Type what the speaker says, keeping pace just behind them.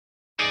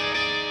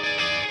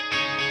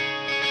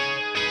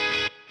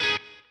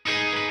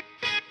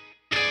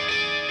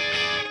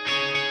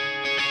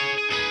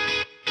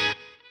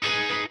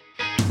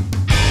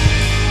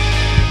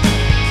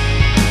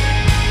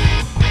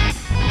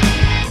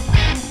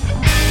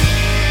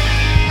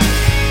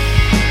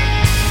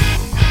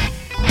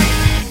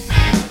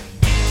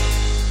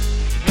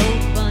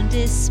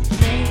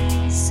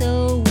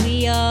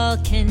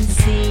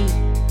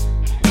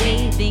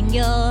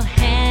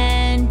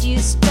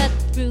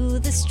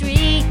the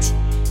street.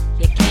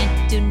 You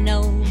can't do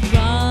no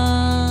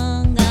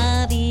wrong,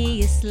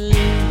 obviously.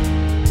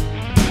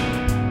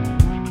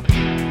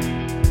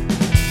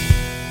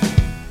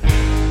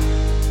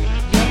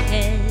 Your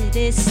head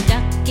is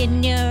stuck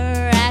in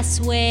your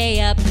ass way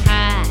up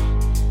high,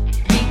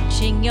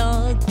 preaching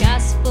your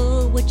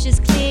gospel, which is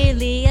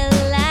clearly a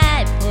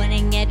lie,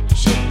 pointing at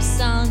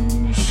chips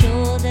on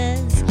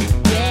shoulders,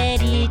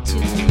 ready to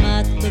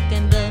mock. Look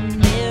in the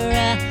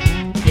mirror,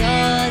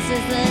 yours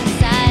is the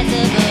size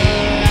of a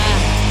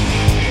rock.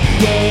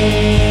 Yeah,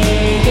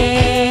 yeah,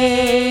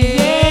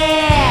 yeah.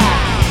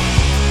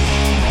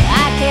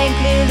 I can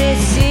clearly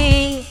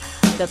see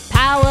the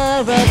power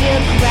of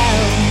your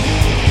crown.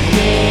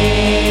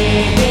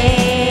 Yeah, yeah,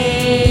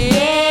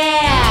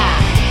 yeah.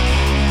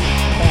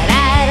 But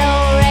I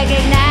don't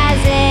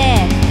recognize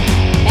it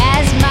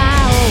as my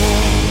own.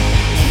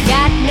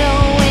 Got no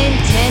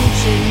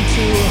intention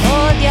to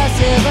hold your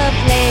silver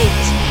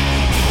plate.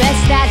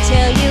 Best I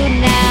tell you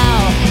now,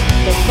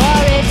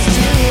 before it's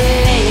too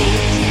late.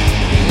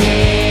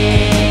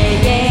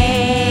 Yeah,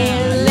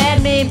 yeah, let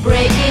me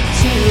break it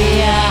to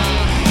ya.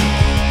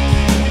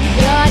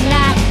 You're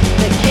not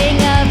the king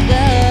of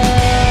the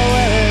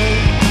world.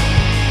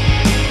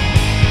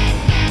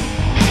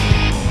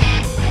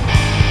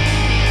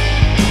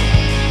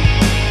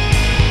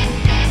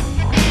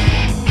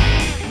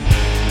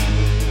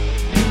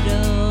 You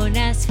don't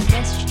ask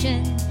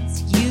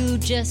questions, you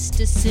just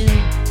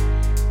assume.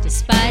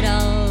 Despite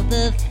all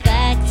the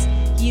facts,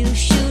 you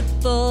shoot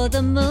for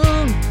the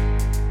moon.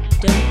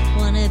 Don't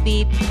wanna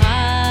be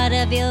part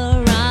of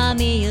your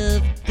army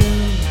of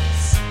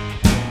goons.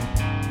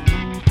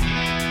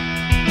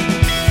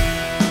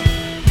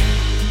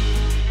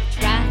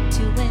 Try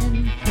to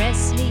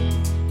impress me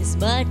as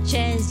much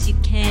as you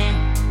can.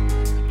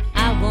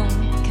 I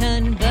won't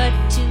convert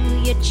to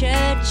your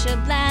church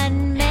of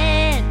blind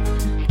men.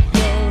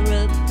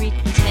 You're a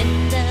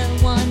pretender,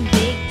 one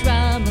big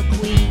drama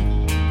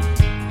queen.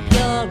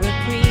 You're a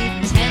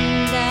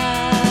pretender.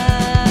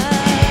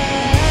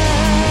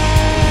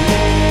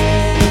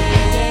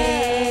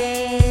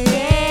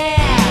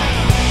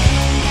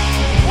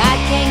 I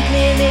can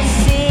clearly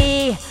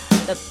see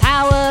the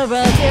power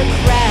of your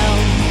crown.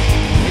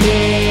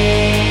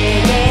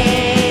 Yeah, yeah,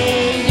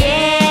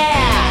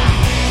 yeah.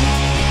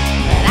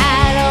 But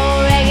I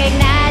don't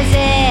recognize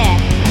it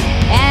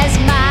as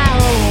my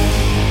own.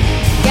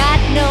 Got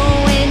no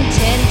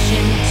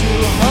intention to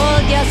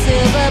hold your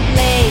silver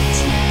plate.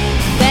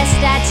 Best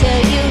I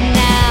tell you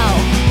now,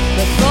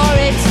 before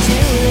it's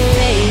too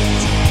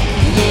late.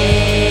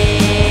 Yeah,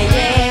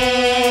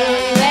 yeah,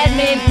 let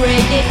me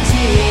break it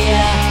to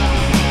ya.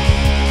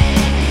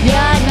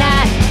 You're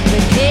not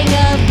the king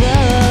of the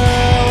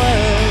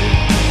world.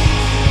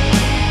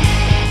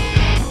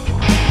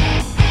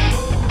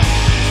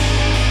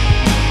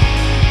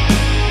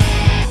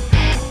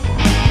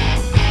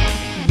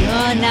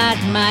 You're not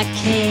my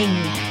king,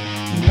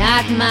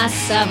 not my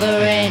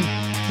sovereign.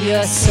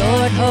 Your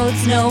sword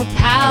holds no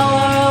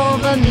power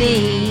over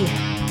me.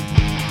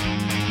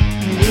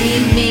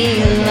 Leave me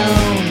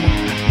alone,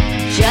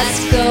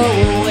 just go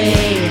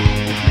away.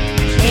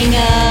 King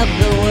of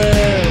the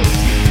world,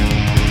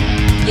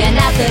 you're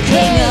not the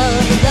king of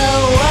the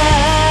world.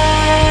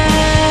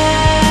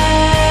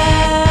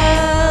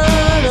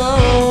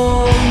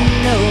 Oh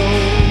no,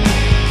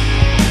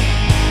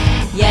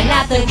 you're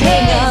not the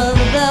king of